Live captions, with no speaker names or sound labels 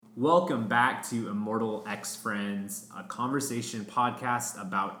Welcome back to Immortal X Friends, a conversation podcast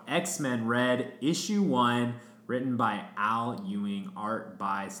about X-Men Red, Issue 1, written by Al Ewing, art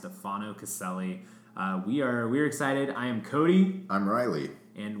by Stefano Caselli. We're excited. I am Cody. I'm Riley.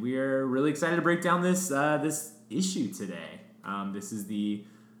 And we are really excited to break down this issue today. This is the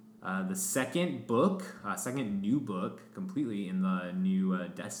second book, second new book, completely in the new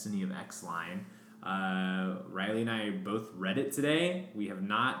Destiny of X line. Riley and I both read it today. We have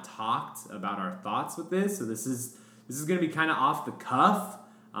not talked about our thoughts with this, so this is going to be kind of off the cuff,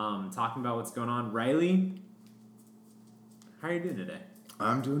 talking about what's going on. Riley, how are you doing today?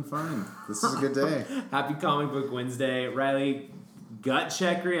 I'm doing fine. This is a good day. Happy Comic Book Wednesday. Riley, gut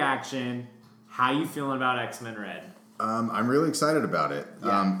check reaction. How you feeling about X-Men Red? I'm really excited about it.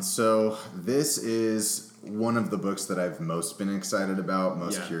 Yeah. So this is one of the books that I've most been excited about,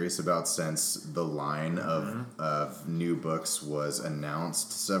 most curious about since the line of new books was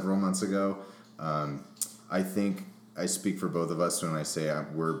announced several months ago. I think I speak for both of us when I say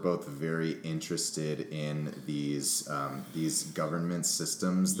we're both very interested in these government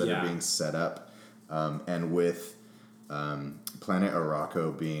systems that are being set up, and with Planet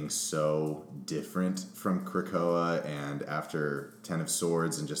Arakko being so different from Krakoa, and after Ten of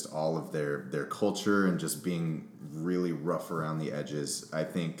Swords and just all of their culture and just being really rough around the edges, I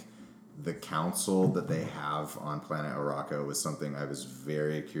think the council that they have on Planet Arakko was something I was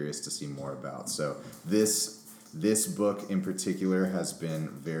very curious to see more about. So this book in particular has been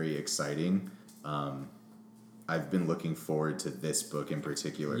very exciting. I've been looking forward to this book in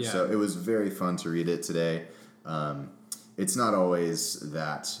particular. Yeah. So it was very fun to read it today. It's not always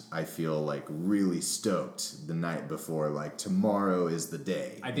that I feel like really stoked the night before, like tomorrow is the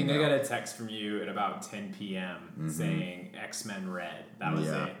day. I think I got a text from you at about 10 p.m. saying X-Men Red. That was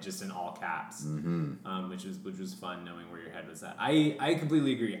it, just in all caps, which was fun knowing where your head was at. I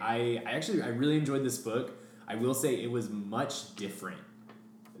completely agree. I really enjoyed this book. I will say it was much different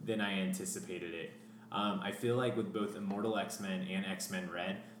than I anticipated it. I feel like with both Immortal X-Men and X-Men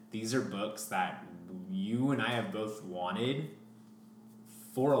Red, these are books that you and I have both wanted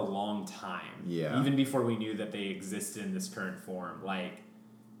for a long time. Yeah. Even before we knew that they existed in this current form. Like,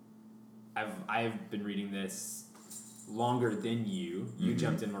 I've been reading this longer than you. You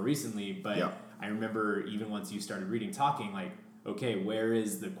jumped in more recently, but I remember even once you started reading, talking like, okay, where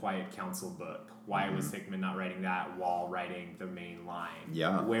is the Quiet Council book? Why was Hickman not writing that while writing the main line?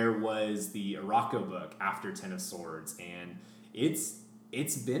 Yeah. Where was the Arakko book after Ten of Swords? And it's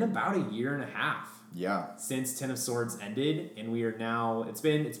been about a year and a half since Ten of Swords ended, and we are now it's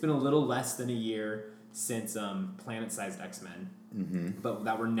been a little less than a year since Planet-Sized X-Men, but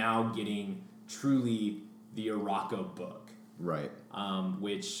that we're now getting truly the Arakko book, right?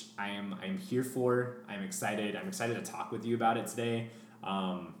 Which I'm here for. I'm excited to talk with you about it today,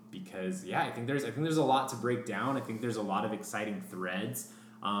 because I think there's a lot to break down. I think there's a lot of exciting threads.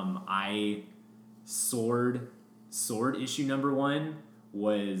 Sword issue number 1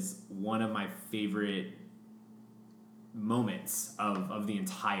 was one of my favorite moments of the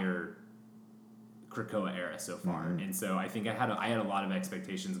entire Krakoa era so far. And so I think I had a lot of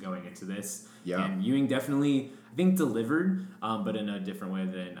expectations going into this. Yeah. And Ewing definitely, I think, delivered, but in a different way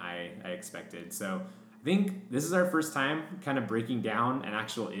than I expected. So I think this is our first time kind of breaking down an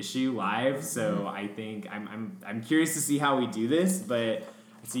actual issue live. So I think I'm curious to see how we do this, but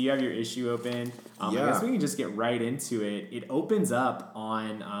so you have your issue open. I guess we can just get right into it. It opens up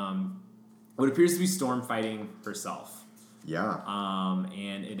on what appears to be Storm fighting herself. Yeah.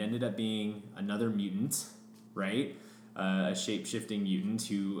 And it ended up being another mutant, right? A shape-shifting mutant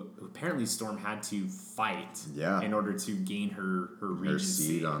who apparently Storm had to fight in order to gain her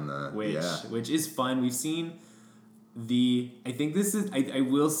regency. Her seat on the... Which is fun. We've seen I think this is... I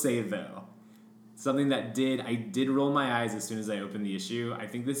will say, though, something that I did roll my eyes as soon as I opened the issue. I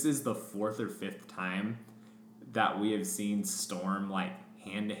think this is the 4th or 5th time that we have seen Storm like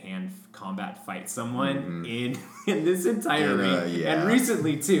hand-to-hand combat fight someone in this entire read. And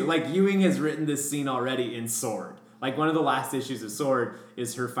recently too. Like Ewing has written this scene already in Sword. Like one of the last issues of Sword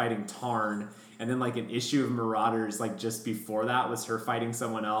is her fighting Tarn. And then like an issue of Marauders, like just before that was her fighting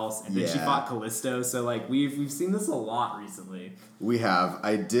someone else, and then she fought Callisto. So like we've seen this a lot recently. We have.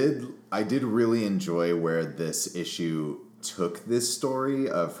 I did really enjoy where this issue took this story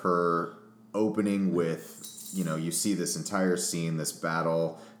of her opening with, you see this entire scene, this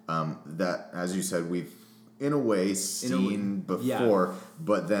battle that, as you said, we've in a way seen before,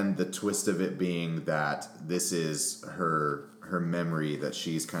 but then the twist of it being that this is her memory that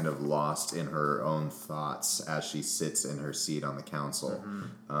she's kind of lost in her own thoughts as she sits in her seat on the council.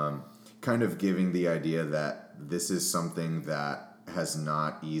 Kind of giving the idea that this is something that has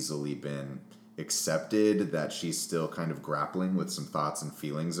not easily been accepted, that she's still kind of grappling with some thoughts and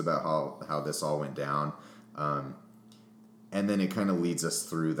feelings about how this all went down. And then it kind of leads us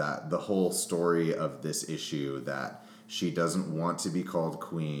through the whole story of this issue, that she doesn't want to be called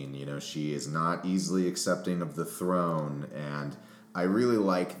queen. You know, she is not easily accepting of the throne. And I really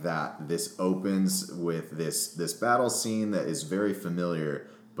like that this opens with this battle scene that is very familiar,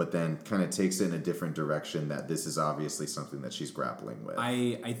 but then kind of takes it in a different direction, that this is obviously something that she's grappling with.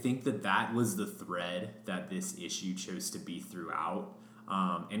 I think that was the thread that this issue chose to be throughout.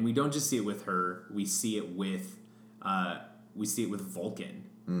 And we don't just see it with her, we see it with Vulcan,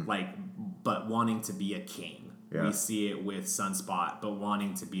 but wanting to be a king. Yeah. We see it with Sunspot, but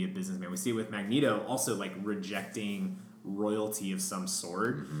wanting to be a businessman. We see it with Magneto, also rejecting royalty of some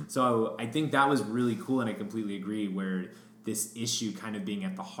sort. Mm-hmm. So I think that was really cool, and I completely agree, where this issue kind of being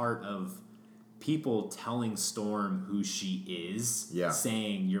at the heart of people telling Storm who she is,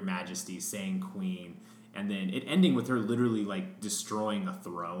 saying Your Majesty, saying Queen, and then it ending with her literally destroying a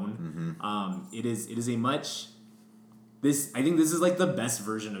throne. Mm-hmm. It is a much... I think this is the best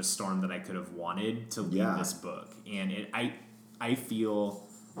version of Storm that I could have wanted to lead this book, and I feel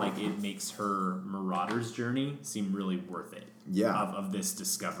like it makes her Marauder's journey seem really worth it. Yeah, of this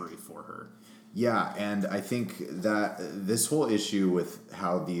discovery for her. Yeah, and I think that this whole issue with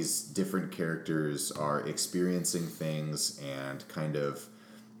how these different characters are experiencing things and kind of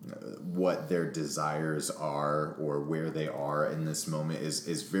what their desires are or where they are in this moment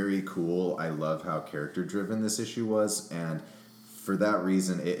is very cool. I love how character driven this issue was, and for that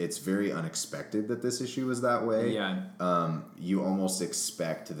reason it's very unexpected that this issue is that way. You almost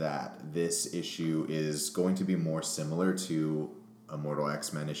expect that this issue is going to be more similar to Immortal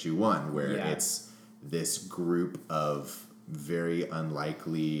X-Men issue 1, where it's this group of very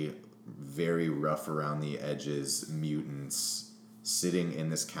unlikely, very rough around the edges mutants sitting in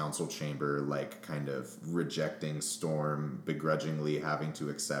this council chamber, kind of rejecting Storm, begrudgingly having to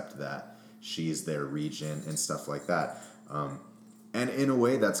accept that she's their regent and stuff like that. And in a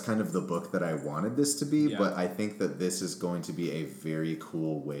way, that's kind of the book that I wanted this to be, but I think that this is going to be a very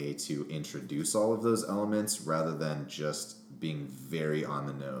cool way to introduce all of those elements rather than just being very on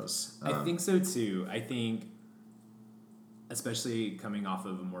the nose. I think so too. I think, especially coming off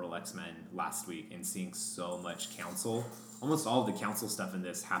of Immortal X-Men last week and seeing so much council, almost all of the council stuff in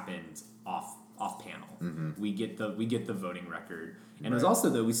this happened off panel. Mm-hmm. We get the voting record, and it was also,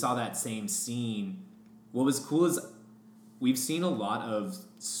 though, we saw that same scene. What was cool is we've seen a lot of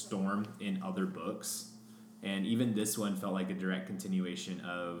Storm in other books, and even this one felt like a direct continuation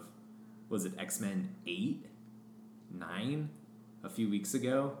of, was it X-Men 8, 9, a few weeks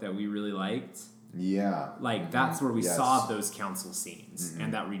ago that we really liked. Yeah. That's where we saw those council scenes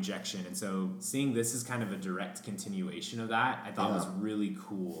and that rejection. And so seeing this is kind of a direct continuation of that, I thought was really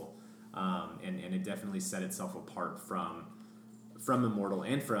cool. And it definitely set itself apart from Immortal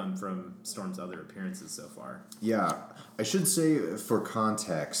and from Storm's other appearances so far. Yeah. I should say, for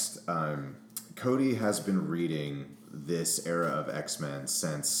context, Cody has been reading this era of X-Men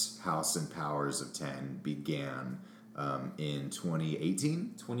since House and Powers of 10 began. In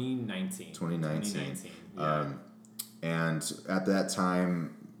 2018? 2019. Yeah. And at that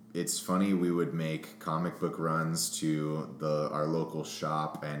time, it's funny, we would make comic book runs to our local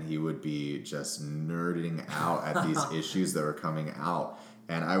shop, and he would be just nerding out at these issues that were coming out.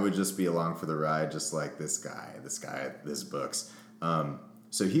 And I would just be along for the ride, just like this books.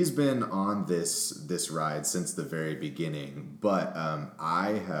 So he's been on this ride since the very beginning, but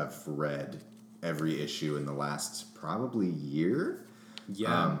I have read every issue in the last probably year.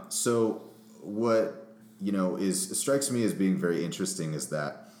 Yeah. So what strikes me as being very interesting is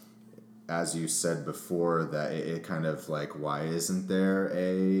that, as you said before, that it kind of why isn't there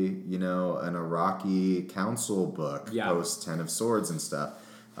an Iraqi council book post 10 of Swords and stuff?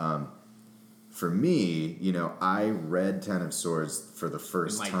 For me, I read 10 of Swords for the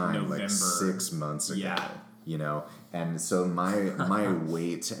first time November. 6 months ago. Yeah. And so my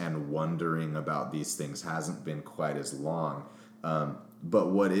wait and wondering about these things hasn't been quite as long.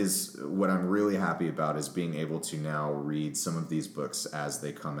 But what I'm really happy about is being able to now read some of these books as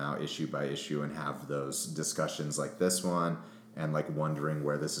they come out issue by issue and have those discussions like this one and wondering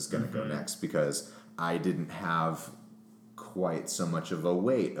where this is going to go next, because I didn't have quite so much of a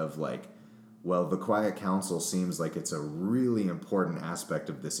wait of well, the Quiet Council seems like it's a really important aspect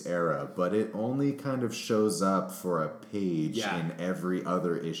of this era, but it only kind of shows up for a page in every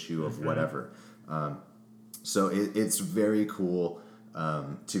other issue of whatever. So it's very cool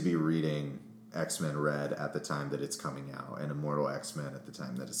to be reading X-Men Red at the time that it's coming out, and Immortal X-Men at the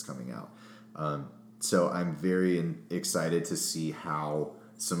time that it's coming out. So I'm very excited to see how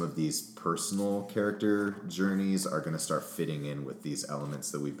some of these personal character journeys are going to start fitting in with these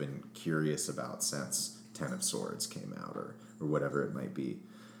elements that we've been curious about since Ten of Swords came out, or whatever it might be.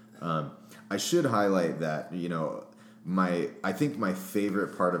 I should highlight that, I think my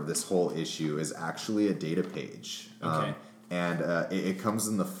favorite part of this whole issue is actually a data page. Okay. And it comes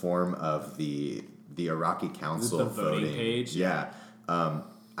in the form of the Arakko Council the voting page. Yeah.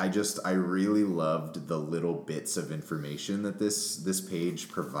 I really loved the little bits of information that this page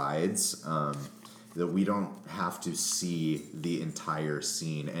provides. That we don't have to see the entire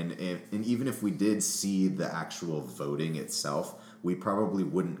scene, and even if we did see the actual voting itself, we probably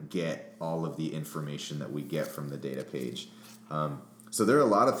wouldn't get all of the information that we get from the data page. So there are a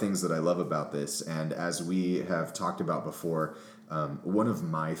lot of things that I love about this, and as we have talked about before, one of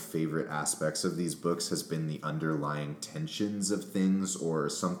my favorite aspects of these books has been the underlying tensions of things, or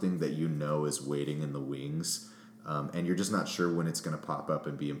something that is waiting in the wings, and you're just not sure when it's going to pop up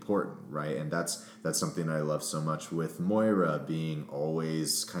and be important, right? And that's something I love so much, with Moira being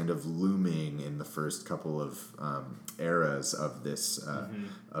always kind of looming in the first couple of eras of this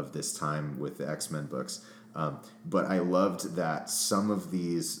time with the X-Men books. But I loved that some of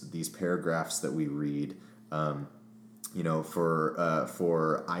these paragraphs that we read, for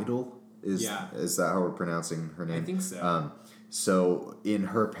Idol, is that how we're pronouncing her name? I think so. So in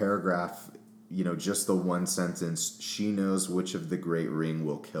her paragraph, just the one sentence, she knows which of the great ring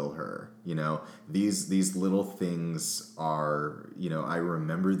will kill her. These little things are, I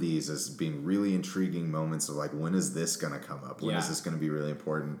remember these as being really intriguing moments of like, when is this going to come up? When is this going to be really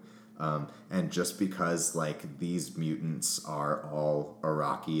important? And just because these mutants are all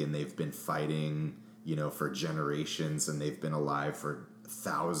Arakko and they've been fighting, for generations, and they've been alive for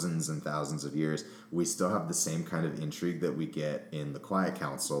thousands and thousands of years, we still have the same kind of intrigue that we get in the Quiet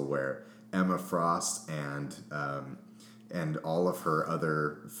Council, where Emma Frost and all of her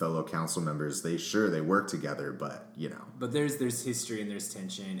other fellow council members, they work together, but But there's history and there's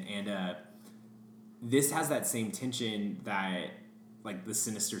tension, and this has that same tension that the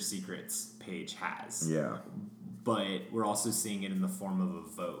Sinister Secrets page has. Yeah. But we're also seeing it in the form of a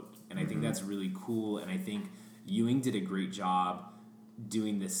vote, and I think that's really cool. And I think Ewing did a great job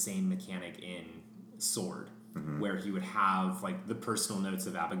doing the same mechanic in Sword. Where he would have the personal notes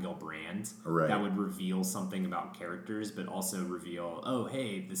of Abigail Brand that would reveal something about characters, but also reveal, oh,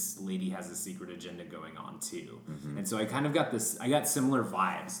 hey, this lady has a secret agenda going on too. And so I kind of got I got similar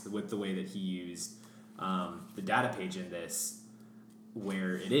vibes with the way that he used the data page in this,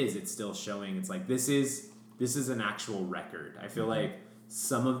 where it's still showing, it's this is an actual record. I feel like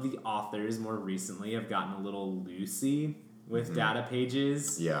some of the authors more recently have gotten a little loosey with data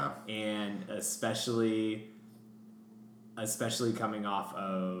pages. Yeah. And especially coming off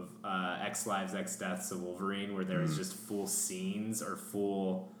of X Lives, X Deaths of Wolverine, where there was just full scenes or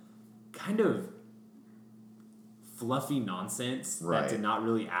full kind of fluffy nonsense that did not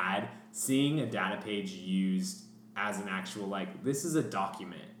really add. Seeing a data page used as an actual, this is a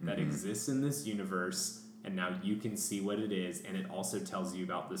document that exists in this universe, and now you can see what it is, and it also tells you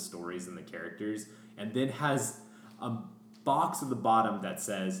about the stories and the characters, and then has a box at the bottom that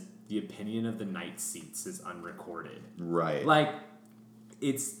says the opinion of the Night Seats is unrecorded. Right.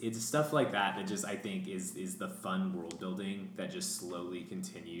 It's stuff like that just, I think, is the fun world building that just slowly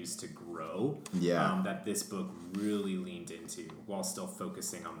continues to grow. Yeah. That this book really leaned into, while still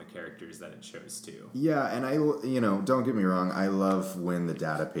focusing on the characters that it chose to. Yeah, and I, don't get me wrong, I love when the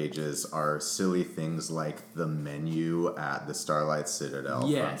data pages are silly things like the menu at the Starlight Citadel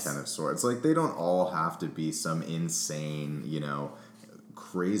from Ten of Swords. They don't all have to be some insane,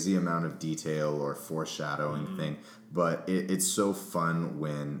 crazy amount of detail or foreshadowing thing, but it's so fun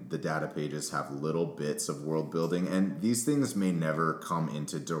when the data pages have little bits of world building, and these things may never come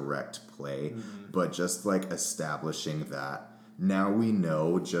into direct play, but just establishing that now we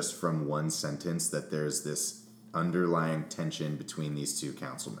know just from one sentence that there's this underlying tension between these two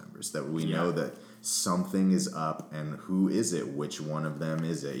council members, that we know that something is up, and who is it, which one of them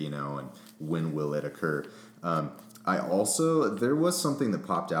is it, and when will it occur. There was something that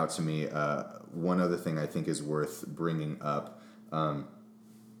popped out to me. One other thing I think is worth bringing up. On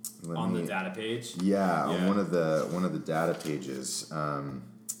the data page? Yeah, on one of the data pages.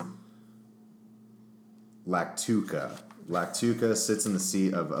 Lactuca sits in the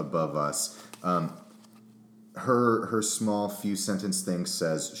seat above us. Her small few sentence thing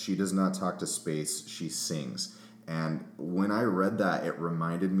says, she does not talk to space, she sings. And when I read that, it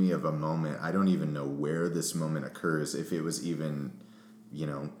reminded me of a moment. I don't even know where this moment occurs, if it was even,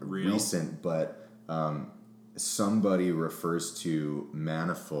 real? Recent, but somebody refers to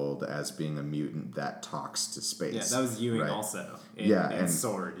Manifold as being a mutant that talks to space. Yeah, that was Ewing also. In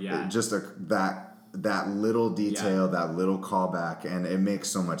Sword, yeah. Just that little detail, that little callback, and it makes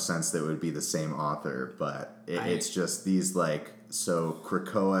so much sense that it would be the same author, but it's just these so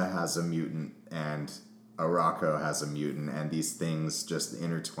Krakoa has a mutant and Arakko has a mutant, and these things just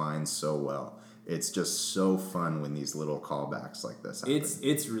intertwine so well. It's just so fun when these little callbacks like this happen.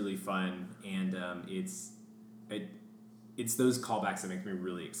 It's really fun, and it's those callbacks that make me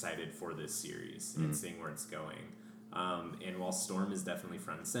really excited for this series and seeing where it's going. And while Storm is definitely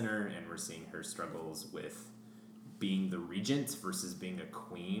front and center, and we're seeing her struggles with being the regent versus being a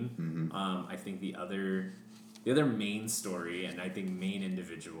queen, I think the other main story, and I think main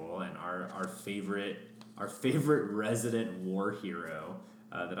individual, and our favorite resident war hero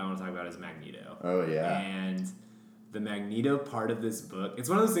that I want to talk about is Magneto. Oh yeah. And the Magneto part of this book, it's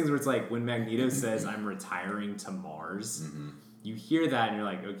one of those things where it's like when Magneto says I'm retiring to Mars, you hear that and you're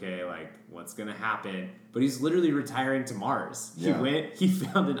like, okay, what's gonna happen? But he's literally retiring to Mars. Yeah. He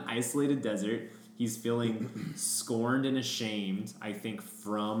found an isolated desert. He's feeling scorned and ashamed, I think,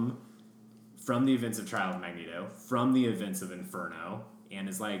 from the events of Trial of Magneto, from the events of Inferno, and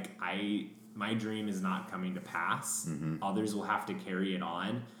is like, my dream is not coming to pass. Others will have to carry it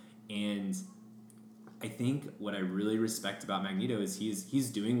on. And I think what I really respect about Magneto is he's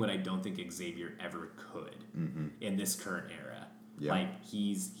doing what I don't think Xavier ever could in this current era. Yeah.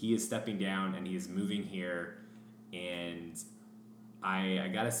 He is stepping down and he is moving here, and I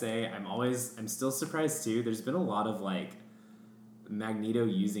gotta say I'm still surprised too. There's been a lot of Magneto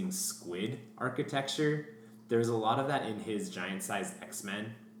using squid architecture. There's a lot of that in his giant-sized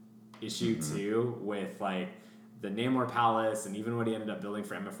X-Men issue too, with the Namor Palace, and even what he ended up building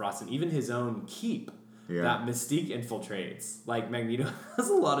for Emma Frost, and even his own keep. Yeah. That Mystique infiltrates. Magneto has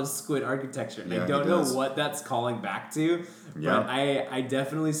a lot of squid architecture, and I don't know what that's calling back to, but I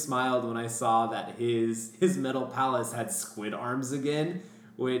definitely smiled when I saw that his metal palace had squid arms again,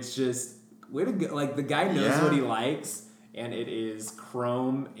 which just, way to go. The guy knows what he likes, and it is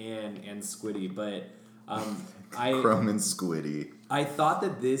chrome and squiddy, but chrome and squiddy. I thought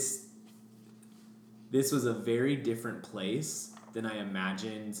that this was a very different place than I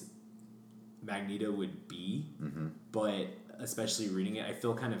imagined Magneto would be, but especially reading it, I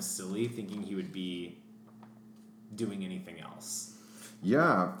feel kind of silly thinking he would be doing anything else.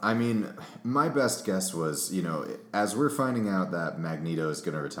 Yeah, I mean, my best guess was, as we're finding out that Magneto is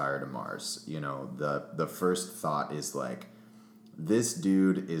going to retire to Mars, the first thought is this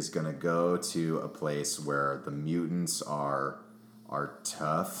dude is going to go to a place where the mutants are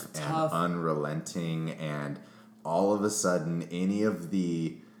tough and unrelenting, and all of a sudden any of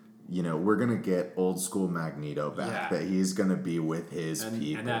the we're going to get old school Magneto back, that he's going to be with his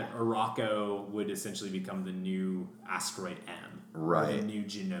people. And that Arakko would essentially become the new Asteroid M. Right. Or the new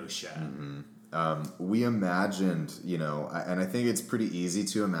Genosha. We imagined, and I think it's pretty easy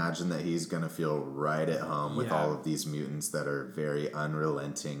to imagine that he's going to feel right at home with all of these mutants that are very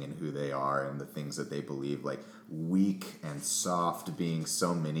unrelenting in who they are and the things that they believe, weak and soft being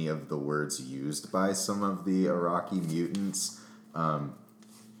so many of the words used by some of the Iraqi mutants.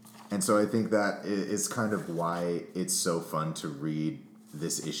 And so I think that is kind of why it's so fun to read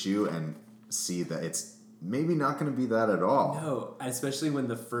this issue and see that it's maybe not going to be that at all. No, especially when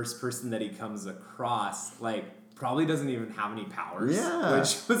the first person that he comes across, probably doesn't even have any powers. Yeah.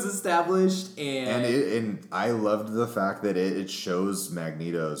 Which was established. And I loved the fact that it shows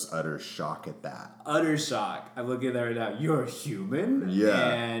Magneto's utter shock at that. Utter shock. I'm looking at that right now. You're human?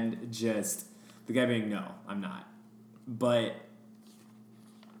 Yeah. And just the guy being, no, I'm not. But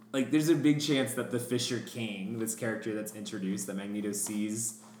there's a big chance that the Fisher King, this character that's introduced, that Magneto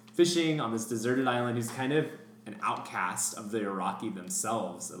sees fishing on this deserted island, who's kind of an outcast of the Iraqi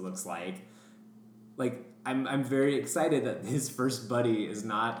themselves, it looks like. I'm very excited that his first buddy is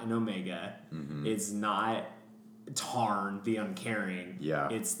not an Omega. It's not Tarn, the Uncaring. Yeah.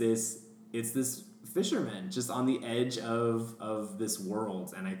 It's this fisherman just on the edge of this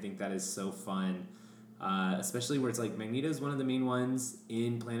world, and I think that is so fun. Especially where it's Magneto's one of the main ones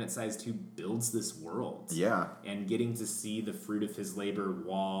in Planet-Sized who builds this world. Yeah. And getting to see the fruit of his labor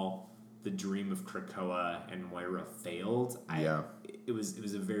while the dream of Krakoa and Moira failed. It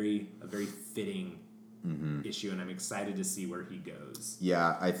was a very fitting issue, and I'm excited to see where he goes.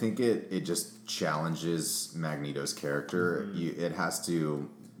 Yeah, I think it just challenges Magneto's character. It has to,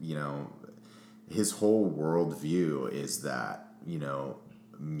 his whole worldview is that,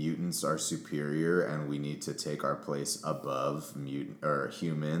 mutants are superior and we need to take our place above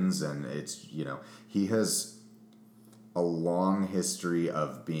humans, and it's he has a long history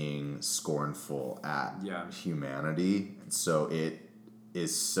of being scornful at humanity. So it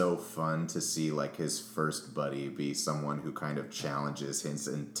is so fun to see like his first buddy be someone who kind of challenges his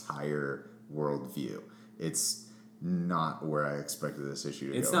entire worldview. It's not where I expected this issue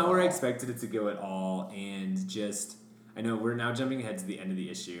to go. It's not where I expected it to go at all. And just, I know we're now jumping ahead to the end of the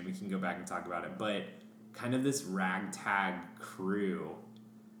issue and we can go back and talk about it, but kind of this ragtag crew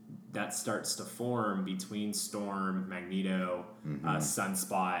that starts to form between Storm, Magneto,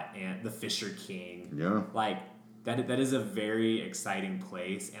 Sunspot, and the Fisher King. Yeah. Like, that is a very exciting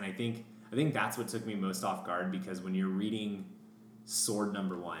place, and I think that's what took me most off guard, because when you're reading Sword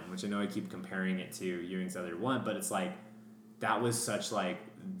number 1, which I know I keep comparing it to Ewing's other one, but it's like, that was such like,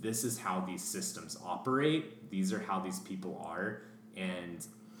 this is how these systems operate, these are how these people are, and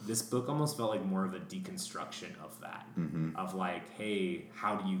this book almost felt like more of a deconstruction of that, of like, hey,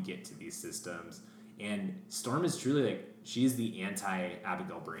 how do you get to these systems? And Storm is truly like, she's the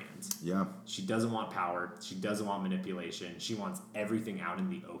anti-Abigail Brand. Yeah. She doesn't want power. She doesn't want manipulation. She wants everything out in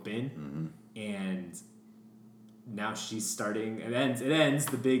the open. And now she's starting, it ends,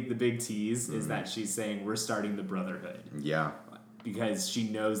 the big tease is that she's saying, we're starting the Brotherhood. Yeah. Because she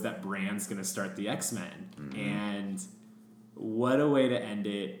knows that Brand's going to start the X-Men. And what a way to end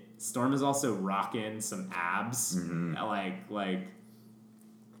it. Storm is also rocking some abs. Like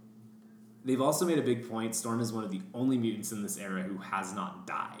they've also made a big point. Storm is one of the only mutants in this era who has not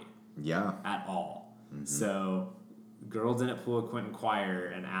died. Yeah. At all. So, girl didn't pull a Quentin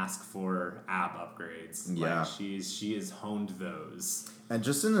Quire and ask for ab upgrades. Yeah. Like she has honed those. And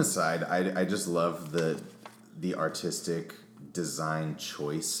just an aside, I just love the artistic design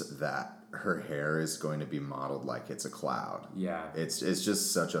choice that her hair is going to be modeled like it's a cloud. Yeah. It's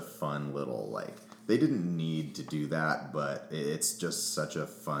just such a fun little, like, they didn't need to do that, but it's just such a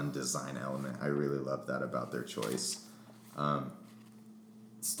fun design element. I really love that about their choice.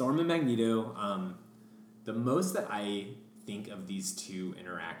 Storm and Magneto, the most that I think of these two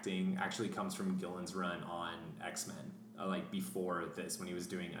interacting actually comes from Gillen's run on X-Men, like before this, when he was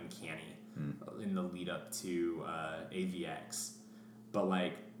doing Uncanny in the lead up to AVX. But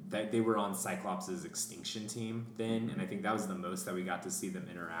like, that they were on Cyclops' Extinction team then, and I think that was the most that we got to see them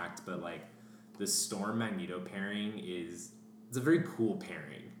interact. But like, the Storm Magneto pairing it's a very cool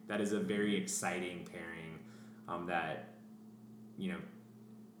pairing. That is a very exciting pairing that,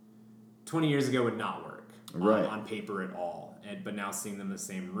 20 years ago would not work on paper at all. But now seeing them in the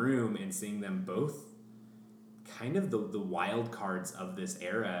same room and seeing them both kind of the wild cards of this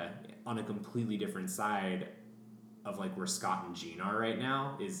era on a completely different side of like where Scott and Jean are right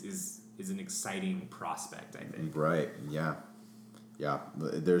now is an exciting prospect, I think. Right, yeah. Yeah,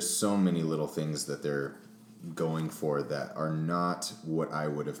 there's so many little things that they're going for that are not what I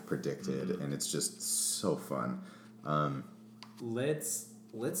would have predicted, and it's just so fun. Let's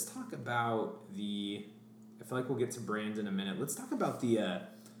talk about I feel like we'll get to Brand in a minute. Let's talk about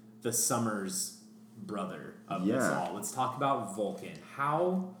the Summers brother of this all. Let's talk about Vulcan.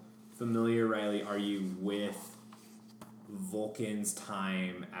 How familiar, Riley, are you with Vulcan's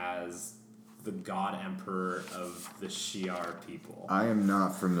time as the God Emperor of the Shi'ar people? I am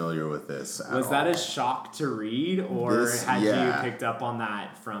not familiar with this at all. Was that a shock to read, or had you picked up on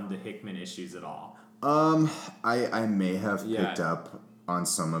that from the Hickman issues at all? I may have picked up on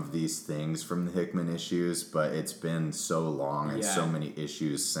some of these things from the Hickman issues, but it's been so long and so many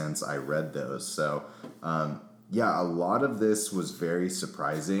issues since I read those. So, a lot of this was very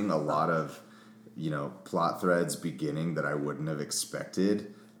surprising. A lot of, plot threads beginning that I wouldn't have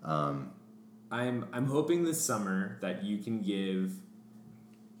expected. I'm hoping this summer that you can give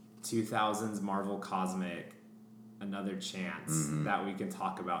 2000s Marvel Cosmic another chance that we can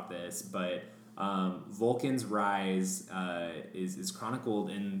talk about this. But Vulcan's rise is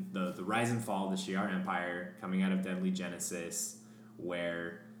chronicled in the rise and fall of the Shi'ar Empire coming out of Deadly Genesis,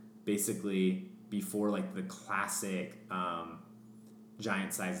 where basically before like the classic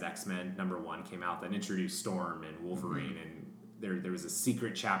giant-sized X-Men #1 came out that introduced Storm and Wolverine, and there was a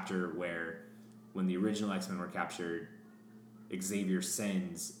secret chapter where when the original X-Men were captured, Xavier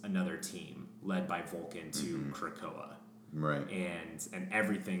sends another team led by Vulcan to Krakoa. Right. And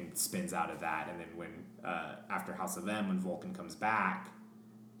everything spins out of that. And then when after House of M, when Vulcan comes back,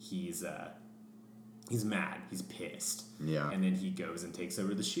 he's mad. He's pissed. Yeah. And then he goes and takes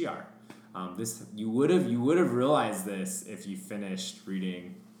over the Shi'ar. This you would have realized this if you finished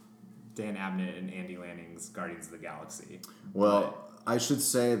reading Dan Abnett and Andy Lanning's Guardians of the Galaxy. Well, I should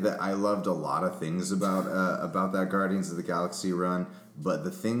say that I loved a lot of things about that Guardians of the Galaxy run, but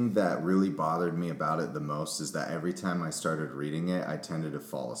the thing that really bothered me about it the most is that every time I started reading it, I tended to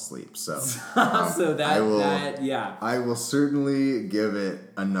fall asleep. So, I will certainly give it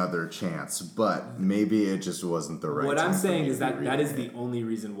another chance, but maybe it just wasn't the right. What I'm saying is that is it. the only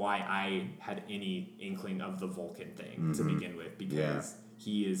reason why I had any inkling of the Vulcan thing to begin with, because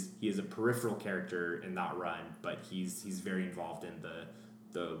he is a peripheral character in that run, but he's very involved in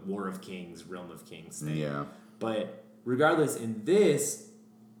the War of Kings, Realm of Kings thing. Yeah. But regardless, in this,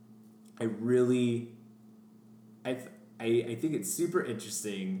 I think it's super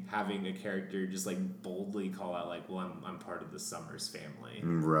interesting having a character just like boldly call out like, well, I'm part of the Summers family.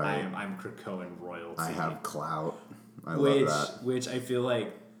 Right. I'm Krakoan royalty. I have clout. I love that. Which I feel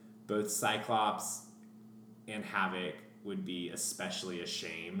like both Cyclops and Havoc would be especially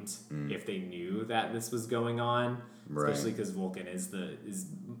ashamed if they knew that this was going on. Right. Especially because Vulcan is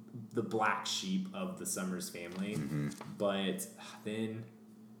the black sheep of the Summers family. But then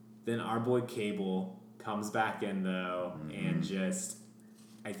our boy Cable comes back in though and just,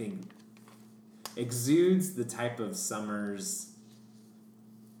 I think, exudes the type of Summers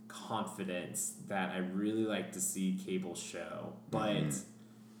confidence that I really like to see Cable show. But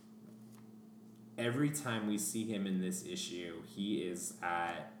every time we see him in this issue, he is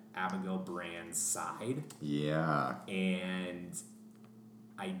at Abigail Brand's side. Yeah. And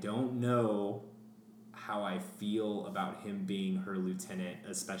I don't know how I feel about him being her lieutenant,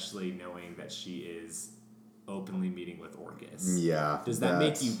 especially knowing that she is openly meeting with Orcus. Yeah. Does that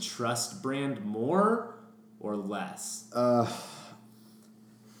make you trust Brand more or less? I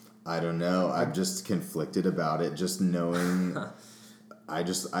don't know. I'm just conflicted about it. Just knowing,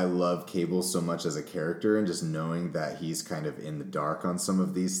 I love Cable so much as a character, and just knowing that he's kind of in the dark on some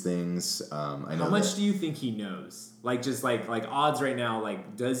of these things. I know. How much do you think he knows? Like, just like odds right now.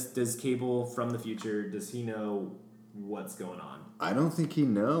 Like, does Cable from the future, does he know what's going on? I don't think he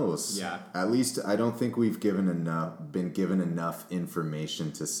knows. Yeah. At least I don't think we've been given enough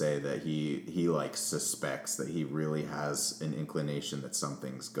information to say that he like suspects that he really has an inclination that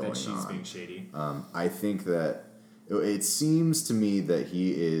something's going on. That she's being shady. I think that it seems to me that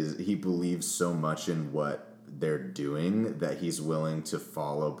he believes so much in what they're doing that he's willing to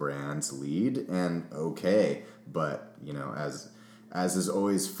follow Brand's lead, and but as is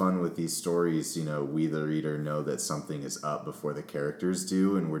always fun with these stories, we the reader know that something is up before the characters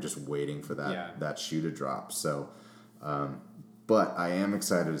do, and we're just waiting for that shoe to drop. So, but I am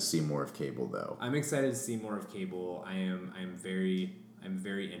excited to see more of Cable, though. I'm excited to see more of Cable. I'm very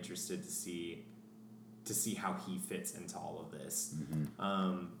interested to see how he fits into all of this.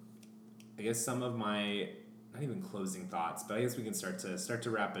 I guess some of my, not even closing thoughts, but I guess we can start to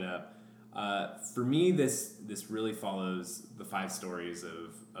wrap it up. For me, this really follows the 5 stories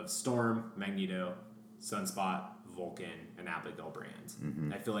of Storm, Magneto, Sunspot, Vulcan, and Abigail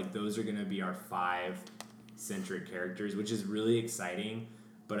Brand. I feel like those are going to be our 5 centric characters, which is really exciting.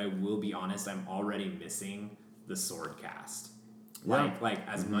 But I will be honest, I'm already missing the Sword cast. Yeah. Like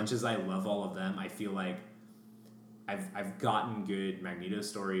as much as I love all of them, I feel like I've gotten good Magneto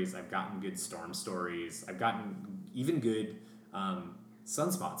stories. I've gotten good Storm stories. I've gotten even good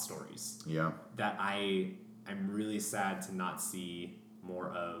Sunspot stories. Yeah. That I'm really sad to not see more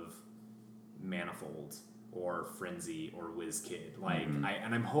of Manifold or Frenzy or WizKid. Like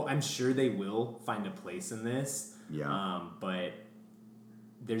I'm sure they will find a place in this. Yeah. But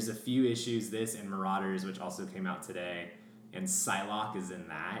there's a few issues, this and Marauders, which also came out today, and Psylocke is in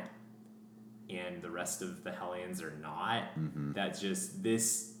that, and the rest of the Hellions are not. That's just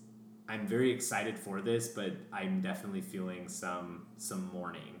this. I'm very excited for this, but I'm definitely feeling some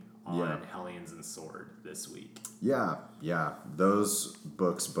mourning on Hellions and Sword this week. Yeah. Those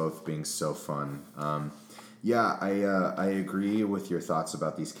books both being so fun. I agree with your thoughts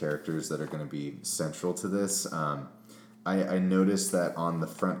about these characters that are going to be central to this. I noticed that on the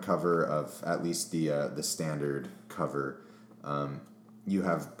front cover of at least the standard cover, you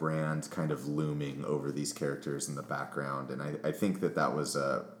have Brand kind of looming over these characters in the background, and I think that was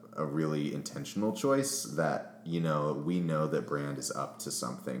a really intentional choice, that we know that Brand is up to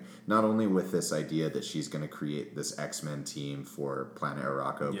something, not only with this idea that she's going to create this X-Men team for Planet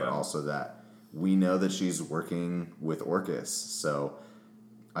Arakko, but also that we know that she's working with Orcus. So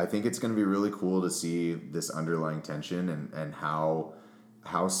I think it's going to be really cool to see this underlying tension and how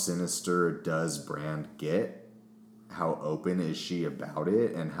sinister does Brand get. How open is she about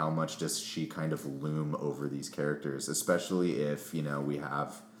it, and how much does she kind of loom over these characters, especially if we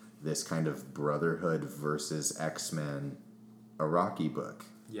have this kind of Brotherhood versus X-Men Araki book.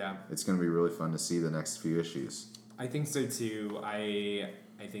 Yeah. It's going to be really fun to see the next few issues. I think so too. I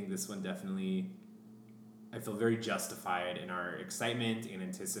think this one definitely. I feel very justified in our excitement and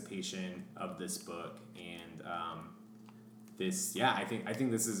anticipation of this book, and this. Yeah, I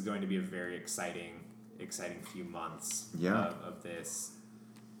think this is going to be a very exciting few months. Of this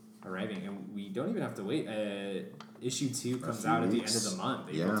arriving, and we don't even have to wait. Issue 2 comes out at the end of the month,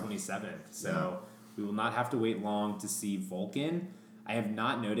 April 27th. So we will not have to wait long to see Vulcan. I have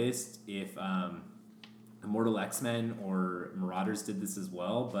not noticed if Immortal X-Men or Marauders did this as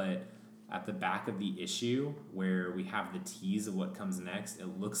well, but at the back of the issue where we have the tease of what comes next,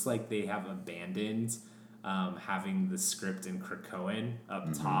 it looks like they have abandoned having the script in Krakoan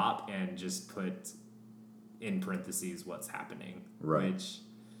up top and just put in parentheses what's happening. Right. Which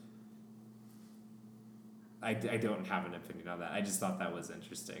I don't have an opinion on that. I just thought that was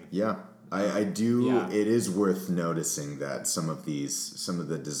interesting. Yeah. I do. Yeah. It is worth noticing that some of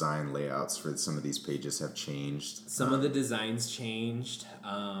the design layouts for some of these pages have changed. Some of the designs changed.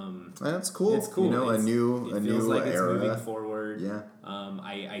 That's cool. It's cool. You know, it feels like era. It's moving forward. Yeah.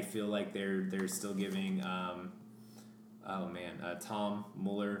 I feel like they're still giving. Tom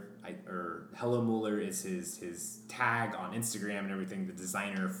Mueller or Hello Mueller is his tag on Instagram and everything. The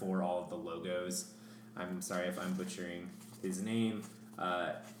designer for all of the logos. I'm sorry if I'm butchering his name.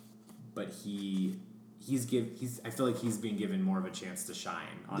 But I feel like he's being given more of a chance to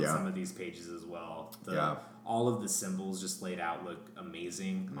shine on some of these pages as well. All of the symbols just laid out look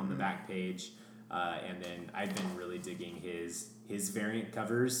amazing on the back page. And then I've been really digging his variant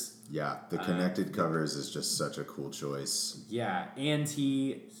covers. Yeah, the connected covers is just such a cool choice. Yeah, and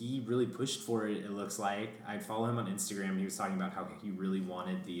he really pushed for it, it looks like. I follow him on Instagram and he was talking about how he really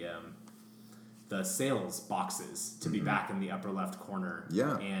wanted the sales boxes to be back in the upper left corner.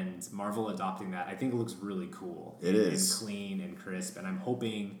 Yeah. And Marvel adopting that, I think it looks really cool. It is. And clean and crisp. And I'm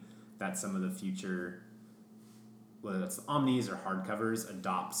hoping that some of the future, whether that's omnis or hardcovers,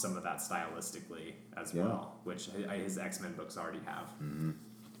 adopt some of that stylistically as well, which his X-Men books already have. Mm-hmm.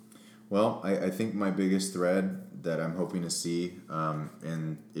 Well, I think my biggest thread that I'm hoping to see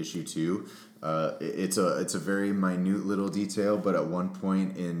in issue 2, it's a very minute little detail, but at one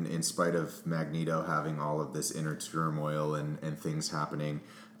point, in spite of Magneto having all of this inner turmoil and things happening,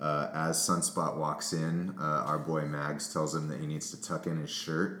 as Sunspot walks in, our boy Mags tells him that he needs to tuck in his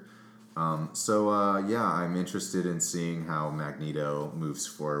shirt. I'm interested in seeing how Magneto moves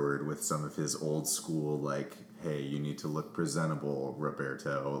forward with some of his old school, like, hey, you need to look presentable,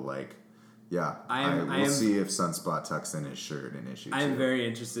 Roberto, like... Yeah, we'll see if Sunspot tucks in his shirt in issue 2. I am very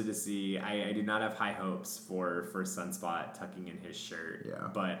interested to see. I do not have high hopes for Sunspot tucking in his shirt. Yeah.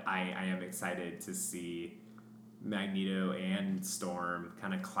 But I am excited to see Magneto and Storm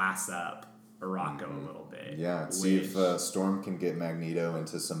kind of class up Arakko a little bit. Yeah, see if Storm can get Magneto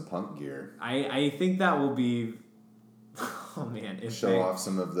into some punk gear. I think that will be... Oh, man. Show off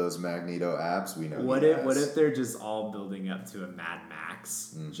some of those Magneto abs we know. What if they're just all building up to a Mad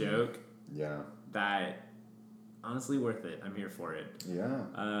Max joke? Yeah. That, honestly, worth it. I'm here for it. Yeah.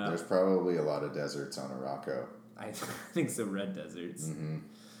 There's probably a lot of deserts on Arakko. I think so, red deserts.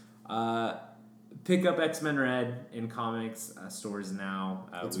 Pick up X-Men Red in comics stores now.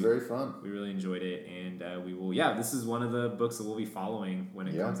 It's very fun. We really enjoyed it, and we will... Yeah, this is one of the books that we'll be following when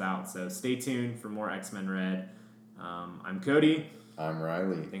it comes out, so stay tuned for more X-Men Red. I'm Cody. I'm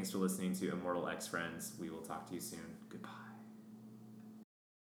Riley. Thanks for listening to Immortal X Friends. We will talk to you soon. Goodbye.